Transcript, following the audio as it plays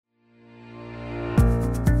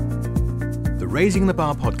Raising the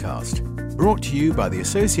Bar podcast, brought to you by the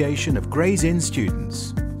Association of Gray's Inn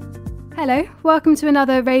Students. Hello, welcome to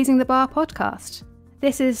another Raising the Bar podcast.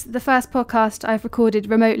 This is the first podcast I've recorded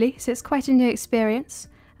remotely, so it's quite a new experience.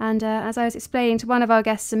 And as I was explaining to one of our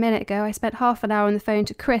guests a minute ago, I spent half an hour on the phone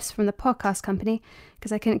to Chris from the podcast company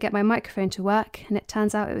because I couldn't get my microphone to work, and it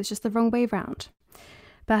turns out it was just the wrong way round.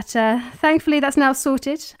 But thankfully that's now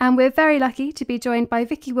sorted, and we're very lucky to be joined by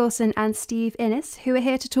Vicky Wilson and Steve Innes, who are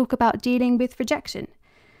here to talk about dealing with rejection.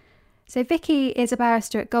 So Vicky is a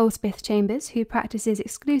barrister at Goldsmith Chambers who practices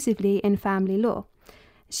exclusively in family law.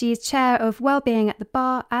 She is chair of Wellbeing at the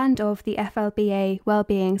Bar and of the FLBA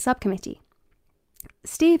Wellbeing Subcommittee.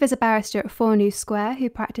 Steve is a barrister at Fornews Square who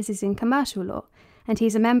practices in commercial law, and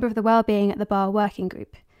he's a member of the Wellbeing at the Bar working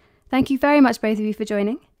group. Thank you very much, both of you, for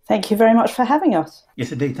joining. Thank you very much for having us.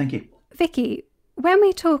 Yes, indeed. Thank you. Vicky, when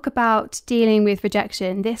we talk about dealing with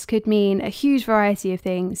rejection, this could mean a huge variety of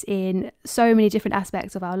things in so many different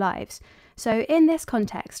aspects of our lives. So in this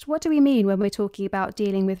context, what do we mean when we're talking about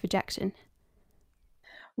dealing with rejection?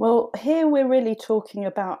 Well, here we're really talking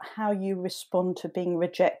about how you respond to being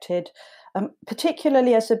rejected,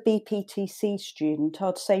 particularly as a BPTC student.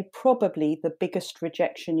 I'd say probably the biggest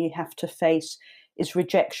rejection you have to face is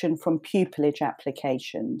rejection from pupillage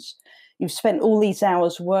applications. You've spent all these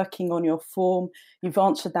hours working on your form, you've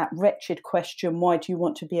answered that wretched question, why do you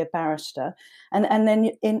want to be a barrister? And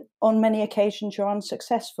then on many occasions you're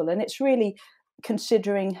unsuccessful. And it's really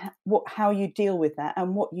considering how you deal with that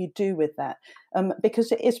and what you do with that,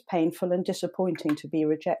 because it is painful and disappointing to be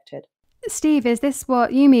rejected. Steve, is this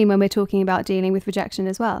what you mean when we're talking about dealing with rejection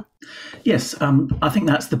as well? Yes, I think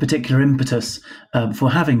that's the particular impetus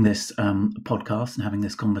for having this podcast and having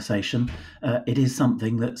this conversation. It is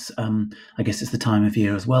something that's, I guess it's the time of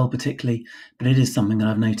year as well, particularly, but it is something that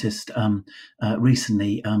I've noticed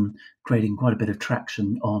recently creating quite a bit of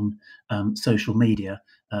traction on social media.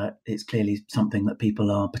 It's clearly something that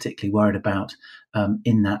people are particularly worried about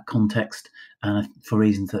in that context, and for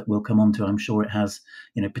reasons that we'll come on to, I'm sure it has,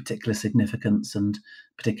 particular significance and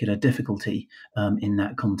particular difficulty in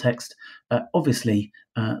that context. Obviously,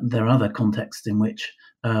 there are other contexts in which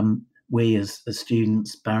we as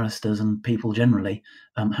students, barristers, and people generally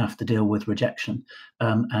have to deal with rejection,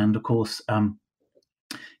 and of course.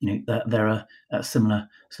 There are similar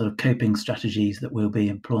sort of coping strategies that we'll be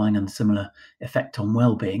employing and similar effect on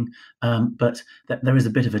well-being. But there is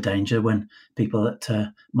a bit of a danger when people at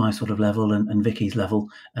my sort of level and Vicky's level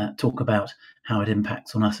talk about how it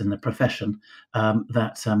impacts on us in the profession,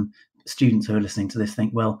 that students who are listening to this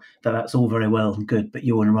think, well, that's all very well and good, but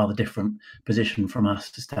you're in a rather different position from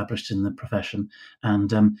us established in the profession.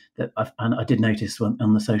 And I did notice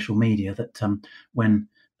on the social media that when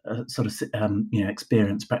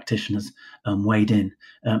experienced practitioners weighed in,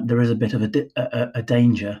 there is a bit of a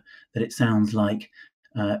danger that it sounds like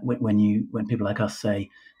when people like us say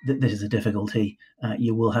that this is a difficulty,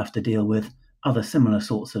 you will have to deal with other similar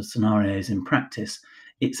sorts of scenarios in practice.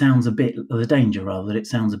 It sounds a bit, the danger rather, that it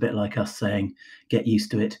sounds a bit like us saying, get used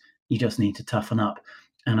to it, you just need to toughen up.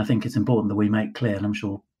 And I think it's important that we make clear, and I'm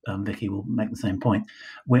sure Vicky will make the same point.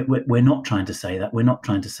 We're not trying to say that. We're not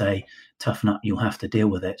trying to say, toughen up, you'll have to deal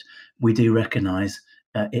with it. We do recognise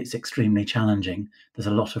it's extremely challenging. There's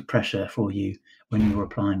a lot of pressure for you when you're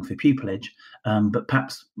applying for pupillage. But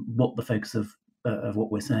perhaps what the focus of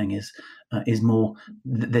what we're saying is more,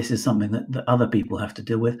 this is something that other people have to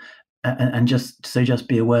deal with. And just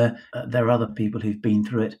be aware there are other people who've been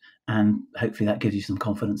through it, and hopefully that gives you some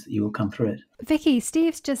confidence that you will come through it. Vicky,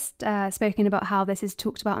 Steve's just spoken about how this is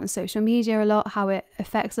talked about on social media a lot, how it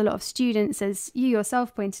affects a lot of students, as you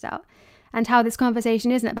yourself pointed out, and how this conversation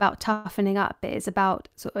isn't about toughening up, it is about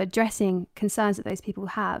sort of addressing concerns that those people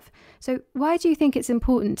have. So why do you think it's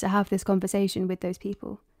important to have this conversation with those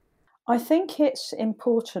people? I think it's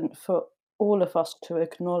important for all of us to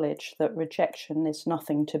acknowledge that rejection is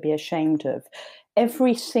nothing to be ashamed of.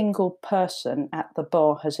 Every single person at the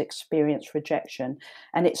bar has experienced rejection,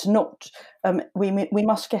 and it's not, we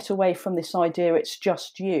must get away from this idea it's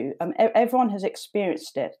just you. Everyone has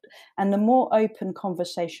experienced it, and the more open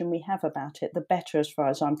conversation we have about it, the better as far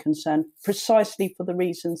as I'm concerned, precisely for the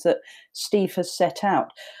reasons that Steve has set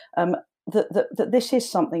out. That this is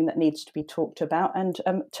something that needs to be talked about, and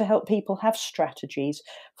to help people have strategies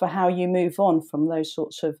for how you move on from those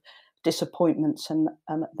sorts of disappointments and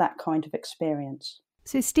that kind of experience.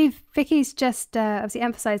 So Steve, Vicky's just obviously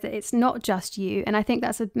emphasised that it's not just you, and I think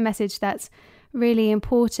that's a message that's really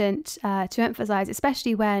important to emphasise,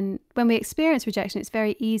 especially when we experience rejection. It's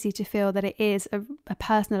very easy to feel that it is a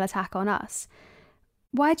personal attack on us.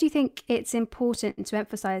 Why do you think it's important to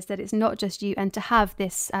emphasise that it's not just you and to have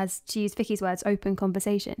this, as to use Vicky's words, open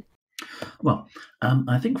conversation? Well,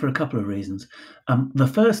 I think for a couple of reasons. The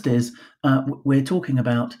first is we're talking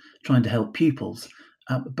about trying to help pupils,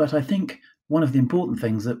 but I think one of the important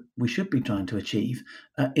things that we should be trying to achieve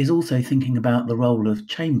is also thinking about the role of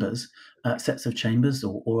chambers, sets of chambers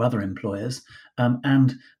or other employers,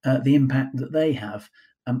 and the impact that they have.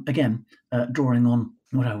 Again, drawing on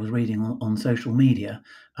what I was reading on social media,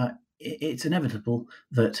 it's inevitable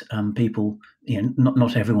that people,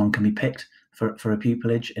 not everyone can be picked for a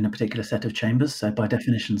pupillage in a particular set of chambers. So by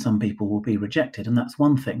definition, some people will be rejected, and that's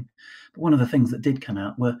one thing. But one of the things that did come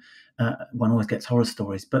out were, one always gets horror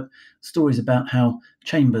stories, but stories about how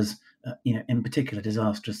chambers, in particular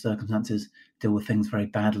disastrous circumstances, deal with things very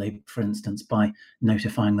badly. For instance, by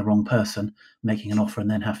notifying the wrong person, making an offer,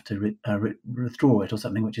 and then have to withdraw it or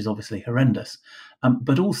something, which is obviously horrendous.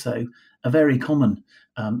 But also a very common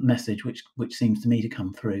message, which seems to me to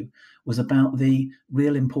come through, was about the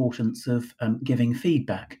real importance of giving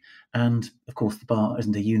feedback. And of course, the bar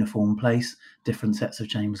isn't a uniform place. Different sets of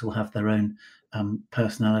chambers will have their own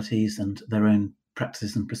personalities and their own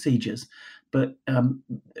practices and procedures. But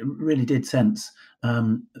it really did sense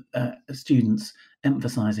students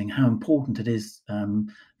emphasising how important it is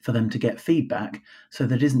for them to get feedback, so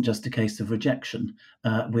that it isn't just a case of rejection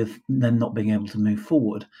with them not being able to move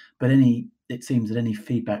forward, but it seems that any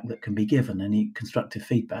feedback that can be given, any constructive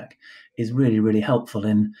feedback, is really, really helpful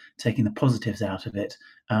in taking the positives out of it,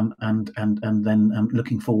 and then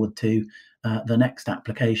looking forward to the next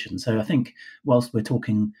application. So I think whilst we're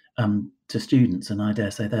talking to students, and I dare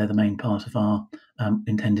say they're the main part of our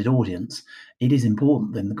intended audience, it is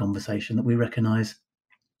important in the conversation that we recognise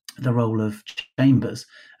the role of chambers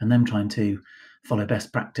and them trying to follow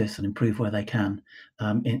best practice and improve where they can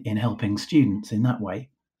in helping students in that way.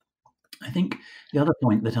 I think the other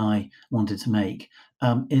point that I wanted to make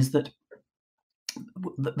is that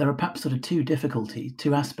there are perhaps sort of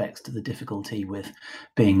two aspects to the difficulty with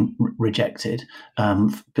being rejected,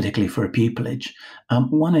 particularly for a pupillage.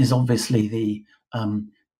 One is obviously the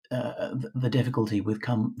difficulty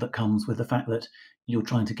that comes with the fact that you're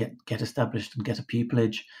trying to get established and get a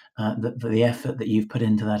pupillage. The effort that you've put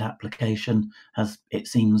into that application has, it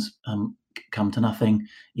seems, come to nothing.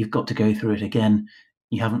 You've got to go through it again.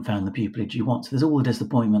 You haven't found the pupillage you want. So there's all the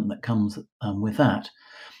disappointment that comes with that.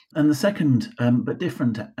 And the second, but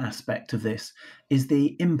different aspect of this is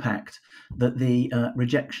the impact that the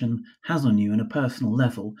rejection has on you on a personal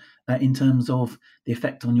level, in terms of the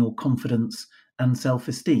effect on your confidence and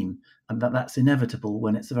self-esteem, and that's inevitable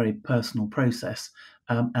when it's a very personal process.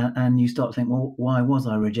 And you start to think, well, why was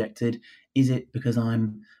I rejected? Is it because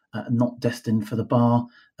I'm not destined for the bar?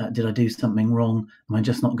 Did I do something wrong? Am I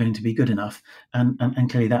just not going to be good enough? And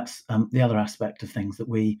clearly that's the other aspect of things that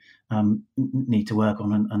we need to work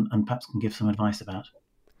on and perhaps can give some advice about.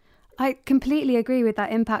 I completely agree with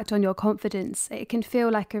that impact on your confidence. It can feel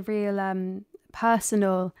like a real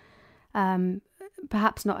personal,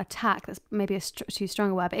 perhaps not attack, that's maybe too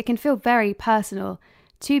strong a word, but it can feel very personal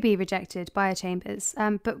to be rejected by a chambers.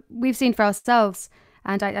 But we've seen for ourselves,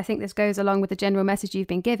 and I think this goes along with the general message you've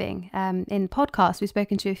been giving. In podcasts, we've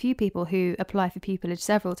spoken to a few people who apply for pupillage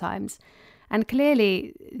several times. And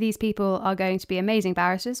clearly, these people are going to be amazing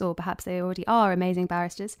barristers, or perhaps they already are amazing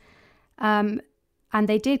barristers. And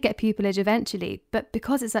they did get pupillage eventually. But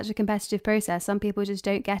because it's such a competitive process, some people just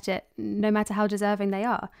don't get it, no matter how deserving they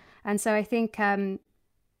are. And so I think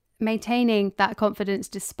maintaining that confidence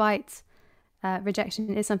despite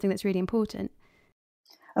rejection is something that's really important.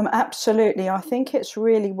 Absolutely. I think it's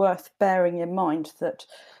really worth bearing in mind that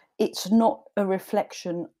it's not a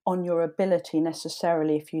reflection on your ability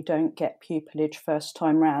necessarily if you don't get pupillage first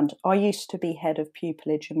time round. I used to be head of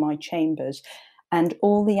pupillage in my chambers, and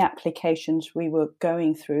all the applications we were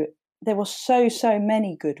going through, there were so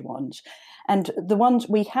many good ones. And the ones,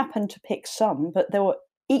 we happened to pick some, but there were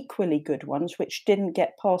equally good ones which didn't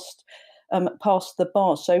get past the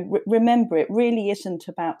bar. So remember, it really isn't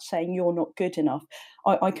about saying you're not good enough.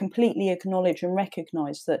 I completely acknowledge and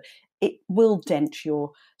recognise that it will dent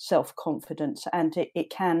your self-confidence and it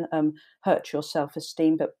can hurt your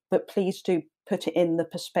self-esteem. But please do put it in the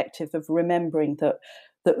perspective of remembering that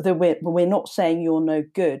we're not saying you're no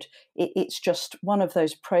good. It's just one of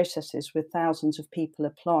those processes with thousands of people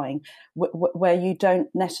applying where you don't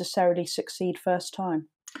necessarily succeed first time.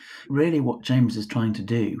 Really what James is trying to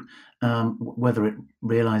do, whether it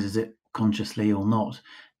realises it consciously or not,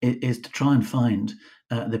 is to try and find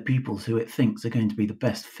the pupils who it thinks are going to be the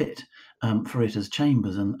best fit for it as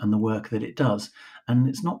chambers and the work that it does. And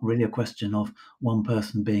it's not really a question of one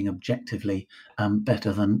person being objectively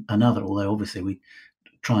better than another, although obviously we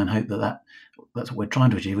try and hope that's what we're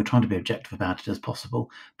trying to achieve. We're trying to be objective about it as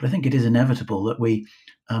possible, but I think it is inevitable that we,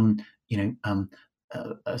 I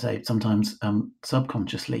say sometimes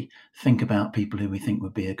subconsciously think about people who we think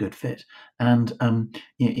would be a good fit, and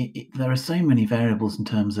there are so many variables in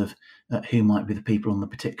terms of who might be the people on the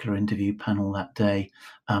particular interview panel that day,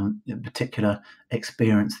 the particular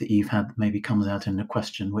experience that you've had maybe comes out in a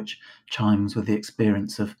question which chimes with the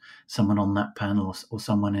experience of someone on that panel or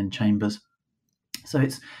someone in chambers. So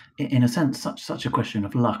it's, in a sense, such a question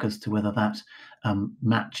of luck as to whether that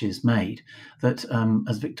match is made. That,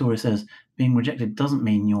 as Victoria says, being rejected doesn't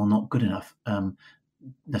mean you're not good enough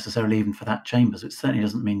necessarily, even for that chambers. It certainly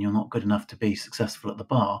doesn't mean you're not good enough to be successful at the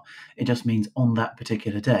bar. It just means on that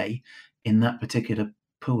particular day, in that particular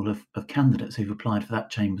pool of candidates who've applied for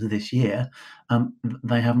that chambers this year,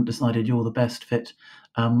 they haven't decided you're the best fit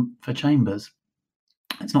for chambers.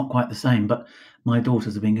 It's not quite the same, but my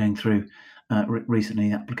daughters have been going through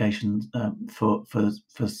recently applications for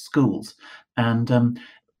schools, and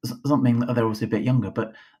something that they're obviously a bit younger,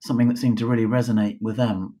 but something that seemed to really resonate with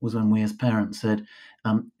them was when we as parents said,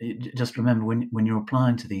 just remember when you're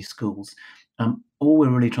applying to these schools, all we're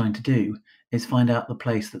really trying to do is find out the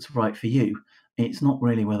place that's right for you. It's not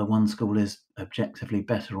really whether one school is objectively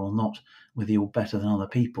better or not, whether you're better than other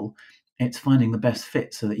people. It's finding the best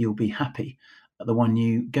fit so that you'll be happy at the one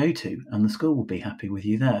you go to, and the school will be happy with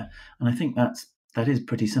you there. And I think that is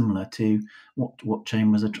pretty similar to what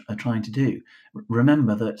chambers are trying to do.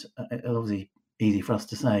 Remember that it's obviously easy for us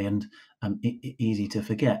to say and easy to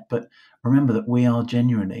forget, but remember that we are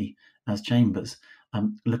genuinely, as chambers,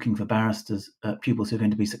 looking for barristers, pupils who are going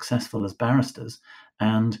to be successful as barristers.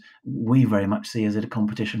 And we very much see as a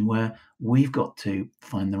competition where we've got to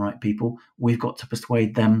find the right people. We've got to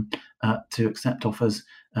persuade them to accept offers,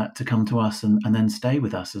 to come to us and then stay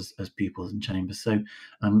with us as pupils in chambers. So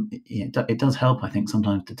it does help, I think,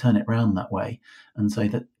 sometimes to turn it around that way and say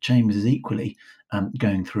that chambers is equally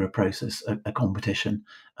going through a process, a competition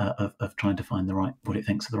of trying to find what it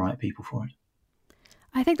thinks are the right people for it.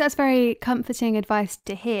 I think that's very comforting advice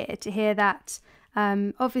to hear that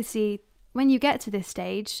obviously when you get to this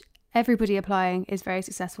stage, everybody applying is very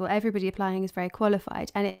successful, everybody applying is very qualified,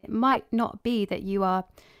 and it might not be that you are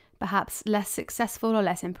perhaps less successful or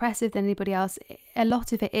less impressive than anybody else. A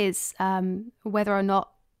lot of it is whether or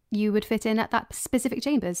not you would fit in at that specific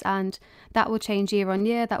chambers, and that will change year on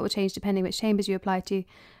year, that will change depending which chambers you apply to,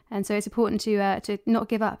 and so it's important to not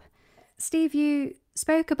give up. Steve, you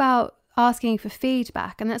spoke about asking for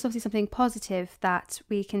feedback, and that's obviously something positive that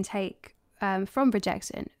we can take from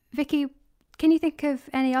rejection. Vicky, can you think of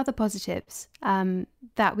any other positives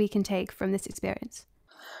that we can take from this experience?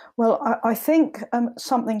 Well, I think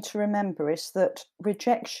something to remember is that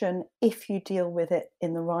rejection, if you deal with it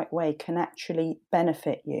in the right way, can actually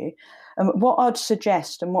benefit you. What I'd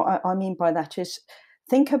suggest, and what I mean by that is,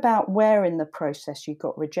 think about where in the process you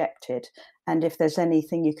got rejected and if there's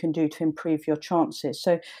anything you can do to improve your chances.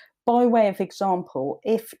 So by way of example,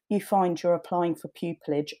 if you find you're applying for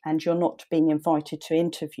pupillage and you're not being invited to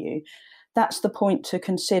interview, that's the point to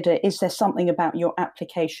consider. Is there something about your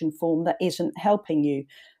application form that isn't helping you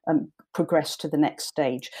progress to the next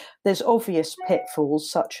stage? There's obvious pitfalls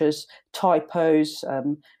such as typos,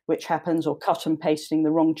 which happens, or cut and pasting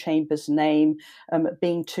the wrong chamber's name,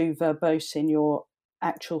 being too verbose in your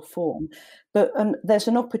actual form. But there's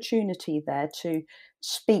an opportunity there to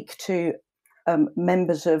speak to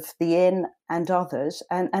members of the Inn and others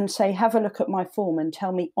and say, have a look at my form and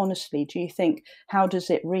tell me honestly, do you think, how does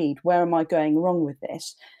it read? Where am I going wrong with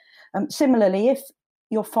this? Similarly, if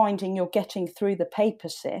you're finding you're getting through the paper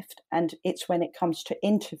sift and it's when it comes to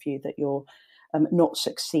interview that you're not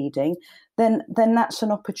succeeding, then that's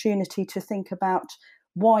an opportunity to think about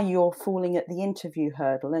why you're falling at the interview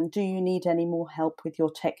hurdle and do you need any more help with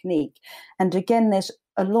your technique? And again, there's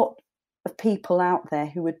a lot of people out there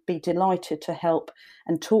who would be delighted to help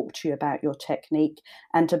and talk to you about your technique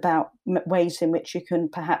and about ways in which you can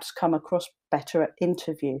perhaps come across better at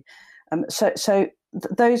interview. So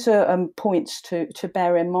those are points to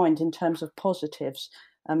bear in mind in terms of positives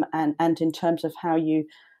and in terms of how you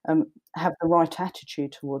have the right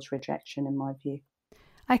attitude towards rejection, in my view.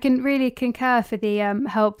 I can really concur for the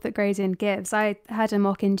help that Gray's Inn gives. I had a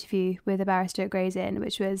mock interview with a barrister at Gray's Inn,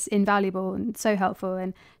 which was invaluable and so helpful,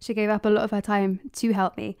 and she gave up a lot of her time to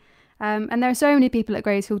help me. And there are so many people at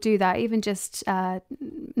Gray's who'll do that, even just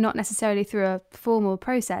not necessarily through a formal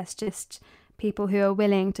process, just people who are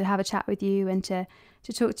willing to have a chat with you and to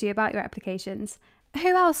talk to you about your applications.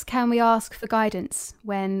 Who else can we ask for guidance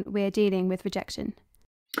when we're dealing with rejection?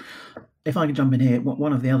 If I can jump in here,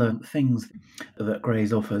 one of the other things that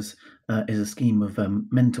Gray's offers is a scheme of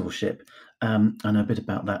mentorship. I know a bit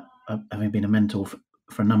about that, having been a mentor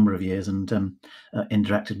for a number of years and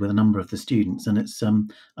interacted with a number of the students, and it's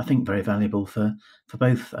I think very valuable for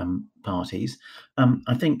both parties.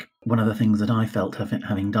 I think one of the things that I felt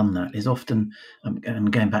having done that is often,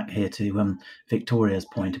 and going back here to Victoria's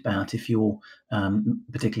point about if you're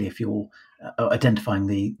particularly if you're identifying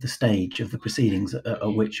the stage of the proceedings at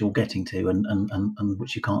which you're getting to and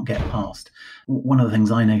which you can't get past. One of the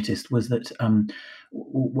things I noticed was that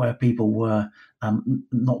where people were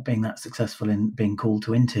not being that successful in being called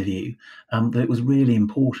to interview, that it was really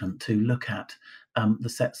important to look at the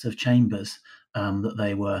sets of chambers that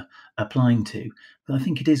they were applying to. But I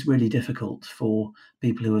think it is really difficult for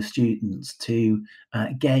people who are students to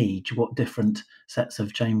gauge what different sets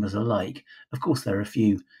of chambers are like. Of course, there are a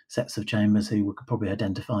few sets of chambers who we could probably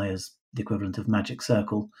identify as the equivalent of magic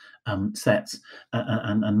circle sets,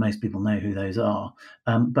 and most people know who those are.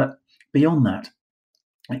 But beyond that,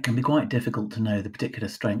 it can be quite difficult to know the particular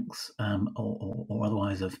strengths or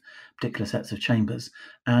otherwise of particular sets of chambers.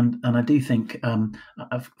 And I do think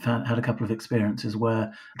I've had a couple of experiences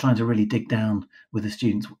where trying to really dig down with the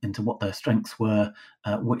students into what their strengths were,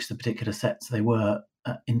 which the particular sets they were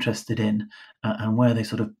interested in, and where they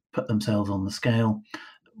sort of put themselves on the scale,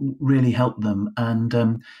 really helped them. And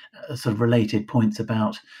sort of related points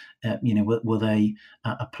about, were they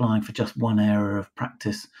applying for just one area of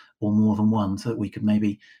practice or more than one, so that we could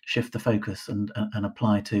maybe shift the focus and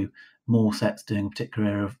apply to more sets doing a particular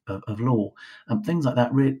area of law. Things like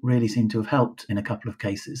that really seem to have helped in a couple of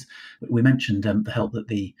cases. We mentioned the help that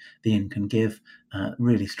the Inn can give,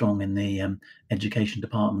 really strong in the education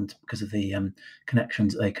department because of the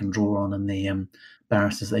connections that they can draw on and the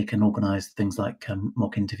barristers they can organise things like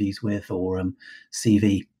mock interviews with or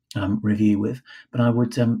CV review with. But I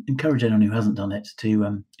would encourage anyone who hasn't done it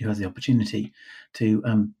to, who has the opportunity to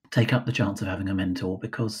take up the chance of having a mentor,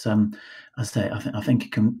 because as I say, I think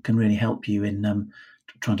it can really help you in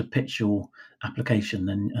trying to pitch your application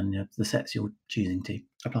and the sets you're choosing to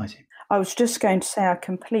apply to. I was just going to say I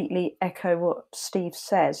completely echo what Steve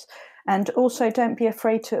says. And also, don't be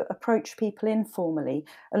afraid to approach people informally.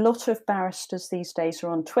 A lot of barristers these days are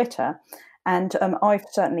on Twitter, and I've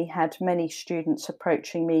certainly had many students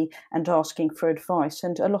approaching me and asking for advice,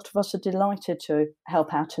 and a lot of us are delighted to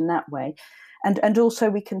help out in that way. And also,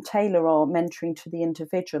 we can tailor our mentoring to the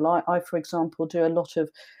individual. I for example, do a lot of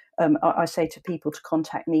I say to people to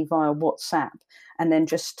contact me via WhatsApp and then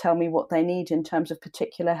just tell me what they need in terms of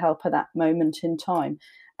particular help at that moment in time.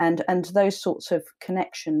 And those sorts of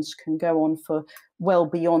connections can go on for well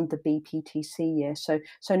beyond the BPTC year. So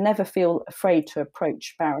never feel afraid to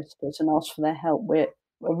approach barristers and ask for their help. We're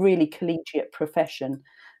a really collegiate profession,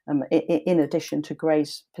 in addition to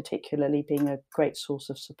Gray's particularly being a great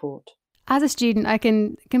source of support. As a student, I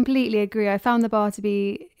can completely agree. I found the bar to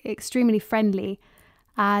be extremely friendly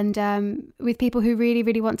and with people who really,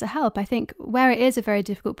 really want to help. I think where it is a very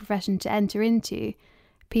difficult profession to enter into,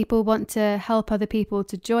 people want to help other people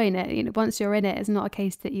to join it. Once you're in it, it's not a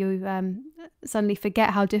case that you suddenly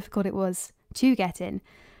forget how difficult it was to get in.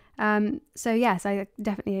 So yes, I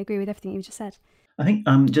definitely agree with everything you just said. I think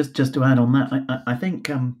just to add on that, I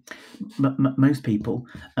think most people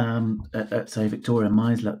at say Victoria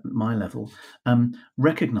and my level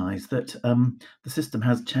recognise that the system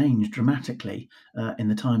has changed dramatically in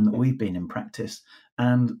the time that we've been in practice,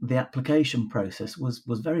 and the application process was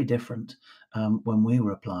very different when we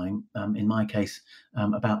were applying. In my case,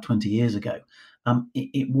 about 20 years ago,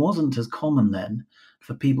 it wasn't as common then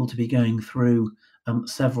for people to be going through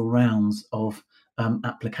several rounds of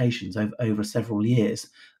applications over several years.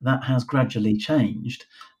 That has gradually changed,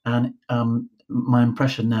 and my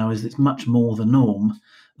impression now is it's much more the norm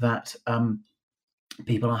that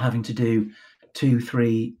people are having to do 2,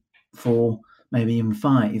 3, 4, maybe even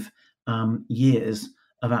 5 years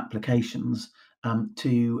of applications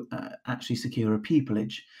to actually secure a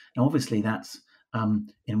pupillage. Now, obviously, that's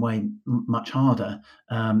in a way much harder.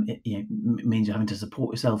 It means you're having to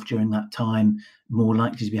support yourself during that time, more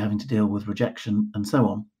likely to be having to deal with rejection and so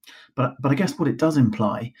on. But I guess what it does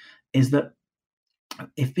imply is that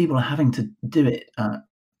if people are having to do it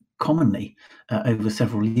commonly over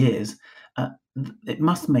several years, it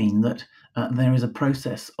must mean that there is a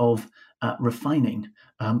process of refining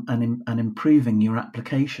and improving your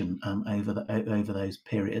application over those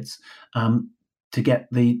periods to get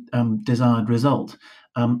the desired result.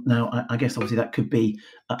 Now, I guess obviously that could be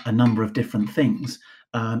a number of different things.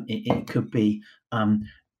 It could be,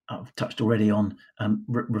 I've touched already on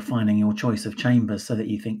refining your choice of chambers so that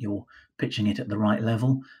you think you're pitching it at the right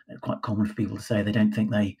level. It's quite common for people to say they don't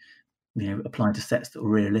think they apply to sets that were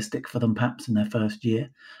realistic for them perhaps in their first year.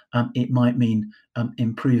 It might mean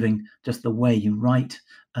improving just the way you write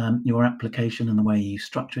your application and the way you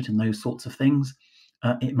structure it and those sorts of things.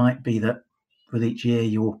 It might be that with each year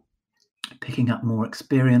you're picking up more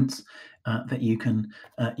experience that you can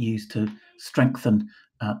use to strengthen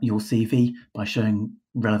your CV by showing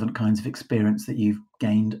relevant kinds of experience that you've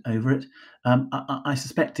gained over it. I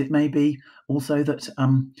suspect it may be also that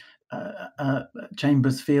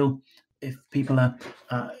chambers feel if people are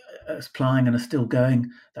applying and are still going,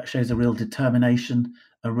 that shows a real determination,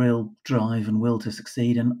 a real drive and will to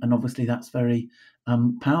succeed, and obviously that's very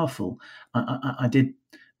powerful. I did,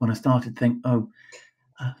 when I started, think,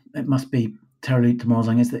 it must be terribly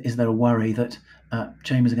demoralising. Is there a worry that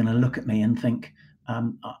chambers are going to look at me and think,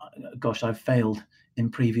 gosh, I've failed in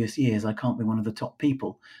previous years, I can't be one of the top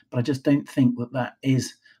people? But I just don't think that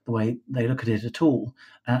is the way they look at it at all.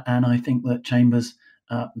 And I think that chambers,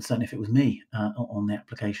 certainly if it was me on the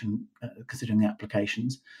application, considering the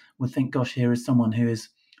applications, would think, gosh, here is someone who has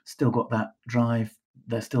still got that drive,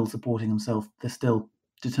 they're still supporting themselves, they're still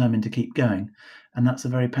determined to keep going. And that's a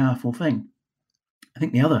very powerful thing. I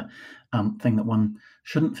think the other thing that one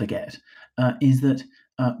shouldn't forget is that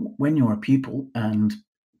when you're a pupil and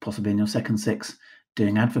possibly in your second six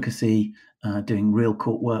doing advocacy, doing real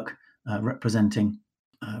court work, representing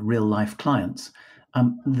real life clients,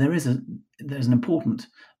 there's an important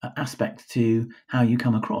aspect to how you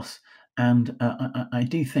come across. And I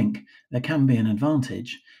do think there can be an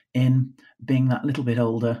advantage in being that little bit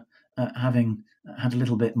older, having had a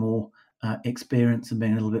little bit more experience and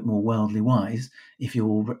being a little bit more worldly wise, if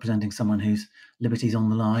you're representing someone whose liberty's on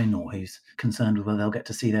the line or who's concerned with whether they'll get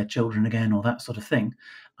to see their children again or that sort of thing.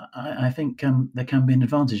 I think there can be an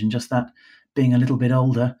advantage in just that, being a little bit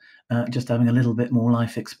older, just having a little bit more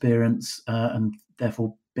life experience, and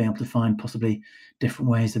therefore being able to find possibly different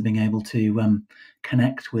ways of being able to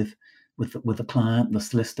connect with the client, the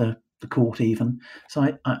solicitor, the court even.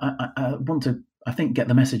 So I want to, I think, get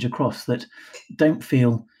the message across that don't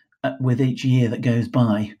feel with each year that goes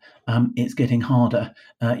by, it's getting harder.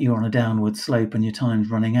 You're on a downward slope and your time's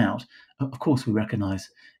running out. Of course, we recognise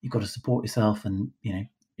you've got to support yourself, and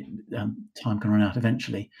time can run out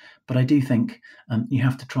eventually. But I do think you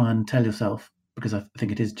have to try and tell yourself, because I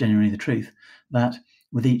think it is genuinely the truth, that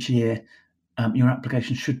with each year, your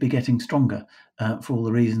application should be getting stronger for all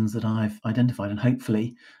the reasons that I've identified, and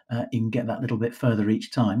hopefully you can get that little bit further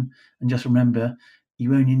each time. And just remember,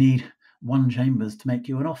 you only need one chambers to make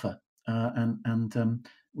you an offer, and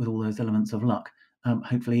with all those elements of luck,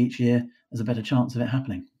 hopefully each year there's a better chance of it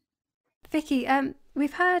happening. Vicky,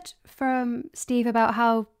 we've heard from Steve about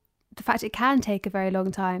how the fact it can take a very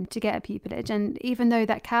long time to get a pupillage, and even though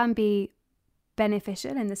that can be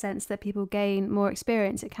beneficial in the sense that people gain more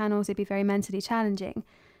experience, it can also be very mentally challenging.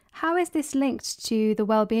 How is this linked to the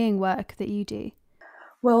wellbeing work that you do?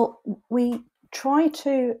 Well, we try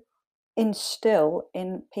to instill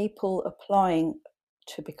in people applying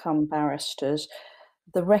to become barristers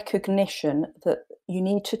the recognition that you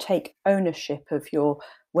need to take ownership of your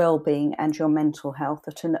well-being and your mental health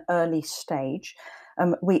at an early stage.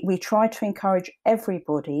 We try to encourage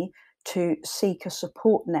everybody to seek a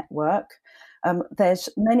support network. There's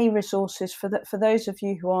many resources for those of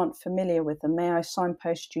you who aren't familiar with them. May I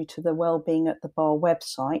signpost you to the Wellbeing at the Bar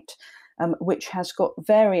website, which has got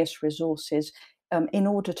various resources in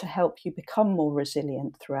order to help you become more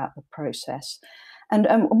resilient throughout the process. And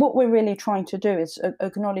what we're really trying to do is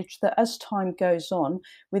acknowledge that as time goes on,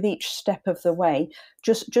 with each step of the way,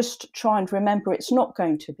 just try and remember it's not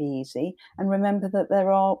going to be easy, and remember that there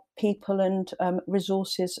are people and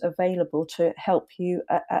resources available to help you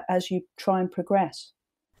as you try and progress.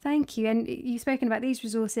 Thank you. And you've spoken about these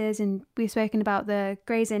resources, and we've spoken about the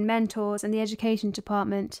Gray's Inn mentors and the education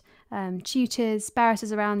department, tutors,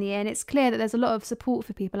 barristers around the inn. It's clear that there's a lot of support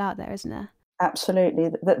for people out there, isn't there?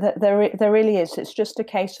 Absolutely, there really is. It's just a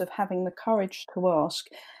case of having the courage to ask,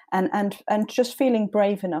 and just feeling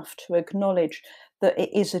brave enough to acknowledge that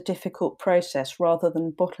it is a difficult process, rather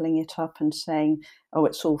than bottling it up and saying, "Oh,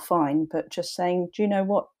 it's all fine," but just saying, "Do you know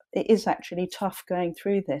what? It is actually tough going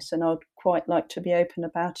through this, and I'd quite like to be open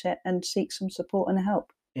about it and seek some support and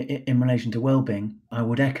help." In relation to wellbeing, I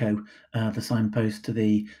would echo the signpost to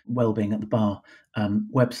the Wellbeing at the Bar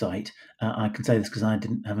website. I can say this because I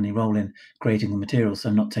didn't have any role in creating the materials, so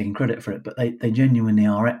I'm not taking credit for it, but they genuinely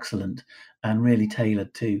are excellent and really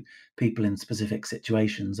tailored to people in specific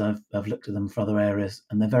situations. I've looked at them for other areas,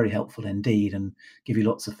 and they're very helpful indeed, and give you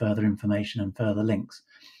lots of further information and further links.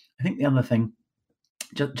 I think the other thing,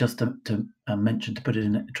 just to mention,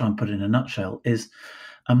 to try and put it in a nutshell, is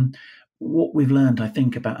what we've learned, I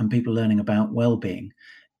think, about, and people learning about well-being,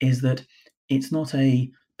 is that it's not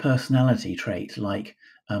a personality trait like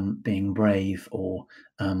being brave or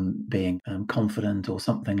being confident or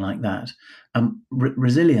something like that.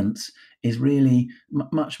 Resilience is really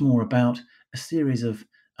much more about a series of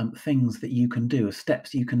things that you can do,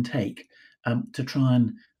 steps you can take to try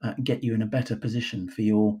and get you in a better position for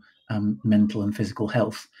your mental and physical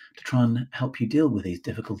health, to try and help you deal with these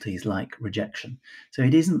difficulties like rejection. So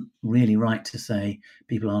it isn't really right to say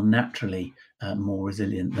people are naturally more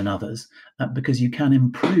resilient than others, because you can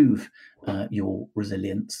improve your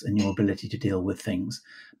resilience and your ability to deal with things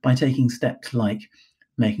by taking steps like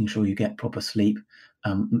making sure you get proper sleep,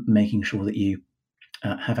 making sure that you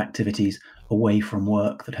have activities away from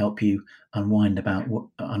work that help you unwind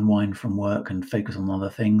from work and focus on other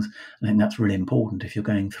things. I think that's really important if you're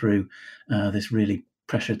going through this really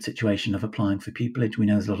pressured situation of applying for pupillage. We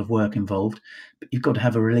know there's a lot of work involved, but you've got to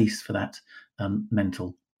have a release for that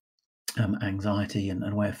mental anxiety and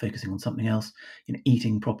a way of focusing on something else.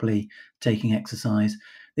 Eating properly, taking exercise.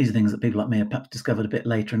 These are things that people like me have perhaps discovered a bit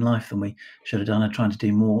later in life than we should have done, and trying to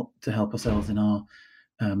do more to help ourselves in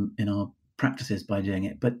our practices by doing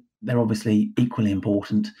it. But they're obviously equally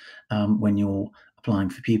important when you're applying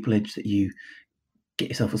for pupillage, that you get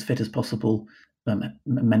yourself as fit as possible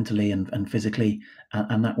mentally and physically,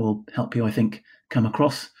 and that will help you, I think, come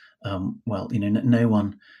across well. No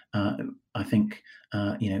one I think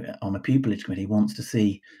on a pupillage committee wants to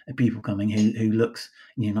see a pupil coming who looks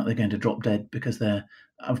like they're going to drop dead, because they're,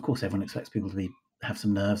 of course, everyone expects people to have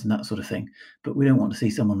some nerves and that sort of thing, but we don't want to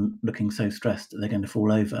see someone looking so stressed that they're going to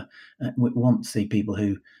fall over. We want to see people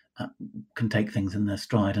who can take things in their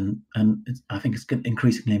stride, and I think it's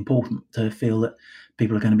increasingly important to feel that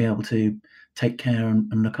people are going to be able to take care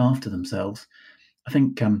and look after themselves. I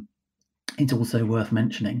think it's also worth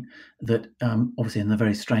mentioning that obviously in the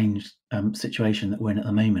very strange situation that we're in at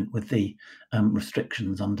the moment with the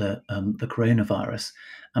restrictions under the coronavirus,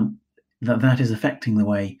 that is affecting the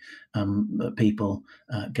way that people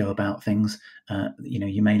go about things.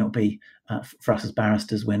 You may not be, for us as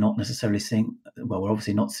barristers, we're not necessarily seeing, we're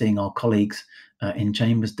obviously not seeing our colleagues in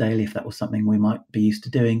chambers daily, if that was something we might be used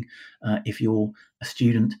to doing. If you're a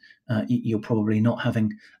student, you're probably not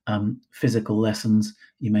having physical lessons.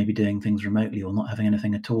 You may be doing things remotely or not having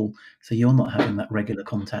anything at all. So you're not having that regular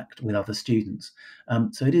contact with other students.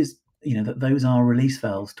 So it is, that those are release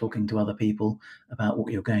valves, talking to other people about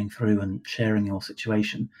what you're going through and sharing your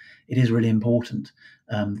situation. It is really important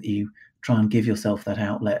that you try and give yourself that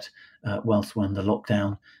outlet whilst we're under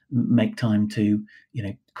lockdown. Make time to,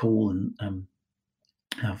 call and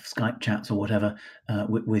have Skype chats or whatever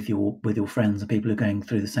with your friends and people who are going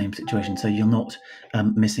through the same situation, so you're not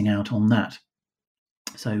missing out on that.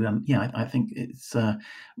 So I think it's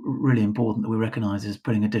really important that we recognise is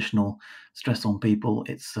putting additional stress on people.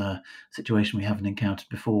 It's a situation we haven't encountered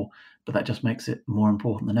before, but that just makes it more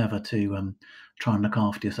important than ever to try and look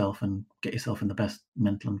after yourself and get yourself in the best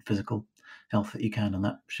mental and physical health that you can, and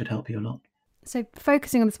that should help you a lot. So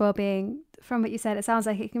focusing on this well-being, from what you said, it sounds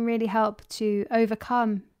like it can really help to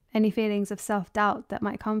overcome any feelings of self-doubt that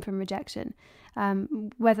might come from rejection,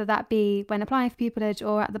 whether that be when applying for pupillage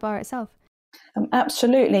or at the bar itself.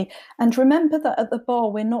 Absolutely. And remember that at the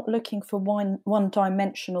bar, we're not looking for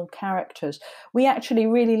one-dimensional characters. We actually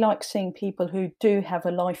really like seeing people who do have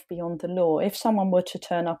a life beyond the law. If someone were to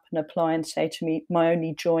turn up and apply and say to me, my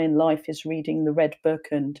only joy in life is reading the Red Book,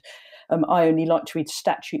 and I only like to read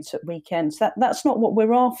statutes at weekends, that's not what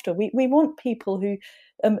we're after. We want people who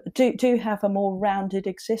do have a more rounded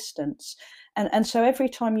existence. And so every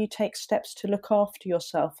time you take steps to look after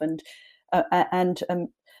yourself and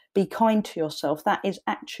be kind to yourself, that is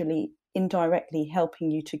actually indirectly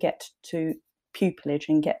helping you to get to pupillage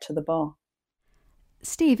and get to the bar.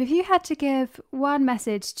 Steve, if you had to give one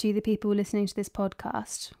message to the people listening to this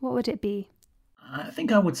podcast, what would it be? I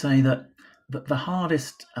think I would say that the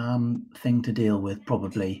hardest thing to deal with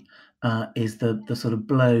probably is the sort of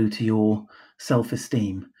blow to your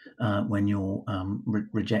self-esteem when you're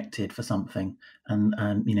rejected for something. And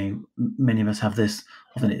many of us have this.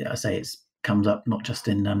 Often I say it's comes up not just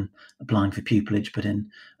in applying for pupillage, but in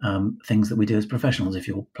things that we do as professionals. If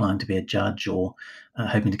you're applying to be a judge or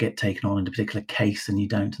hoping to get taken on in a particular case and you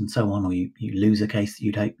don't, and so on, or you lose a case that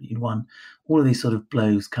you'd hope you'd won, all of these sort of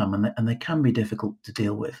blows come, and they can be difficult to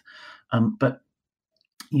deal with. But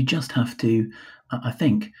you just have to, I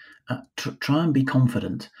think, try and be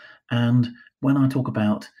confident. And when I talk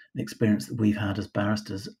about the experience that we've had as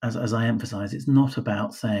barristers, as I emphasise, it's not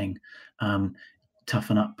about saying,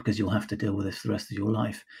 toughen up because you'll have to deal with this for the rest of your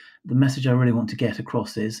life. The message I really want to get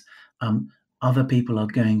across is other people are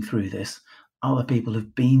going through this, other people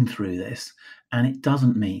have been through this, and it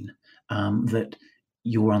doesn't mean that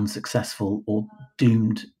you're unsuccessful or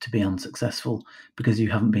doomed to be unsuccessful because you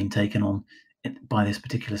haven't been taken on by this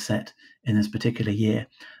particular set in this particular year.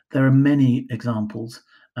 There are many examples,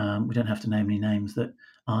 we don't have to name any names, that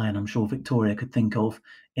I, and I'm sure Victoria, could think of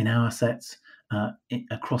in our sets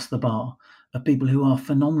across the bar, of people who are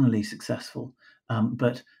phenomenally successful,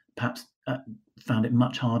 but perhaps found it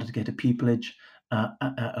much harder to get a pupillage,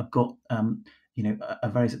 have got are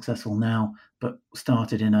very successful now, but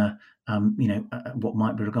started in a what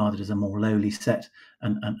might be regarded as a more lowly set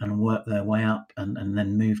and work their way up and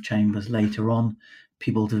then move chambers later on.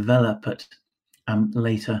 People develop at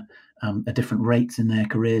later at different rates in their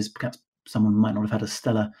careers. Perhaps someone might not have had a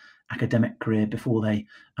stellar academic career before they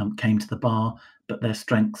came to the bar, but their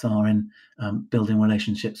strengths are in building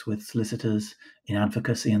relationships with solicitors, in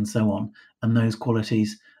advocacy, and so on. And those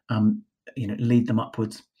qualities, lead them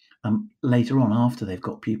upwards later on after they've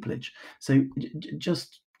got pupillage. So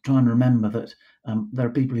just try and remember that there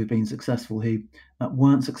are people who've been successful who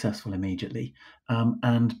weren't successful immediately,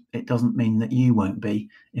 and it doesn't mean that you won't be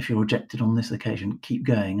if you're rejected on this occasion. Keep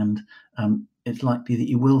going, and it's likely that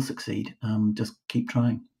you will succeed. Just keep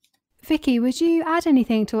trying. Vicky, would you add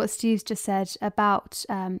anything to what Steve's just said about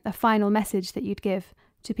a final message that you'd give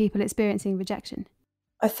to people experiencing rejection?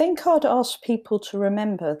 I think I'd ask people to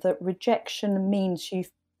remember that rejection means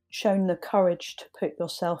you've shown the courage to put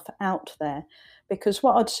yourself out there. Because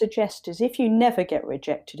what I'd suggest is, if you never get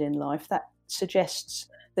rejected in life, that suggests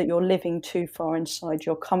that you're living too far inside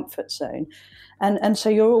your comfort zone. And so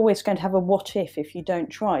you're always going to have a what if you don't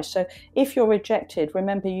try. So if you're rejected,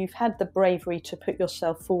 remember you've had the bravery to put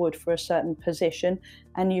yourself forward for a certain position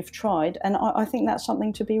and you've tried. And I think that's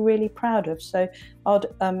something to be really proud of. So I'd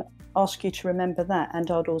ask you to remember that. And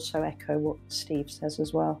I'd also echo what Steve says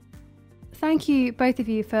as well. Thank you, both of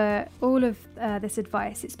you, for all of this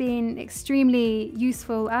advice. It's been extremely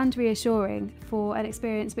useful and reassuring for an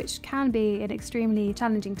experience which can be an extremely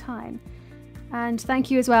challenging time. And thank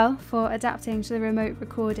you as well for adapting to the remote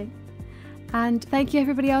recording. And thank you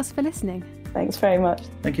everybody else for listening. Thanks very much.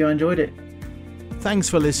 Thank you, I enjoyed it. Thanks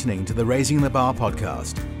for listening to the Raising the Bar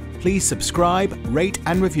podcast. Please subscribe, rate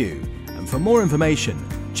and review. And for more information,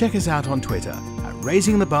 check us out on Twitter at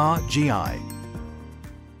RaisingTheBarGI.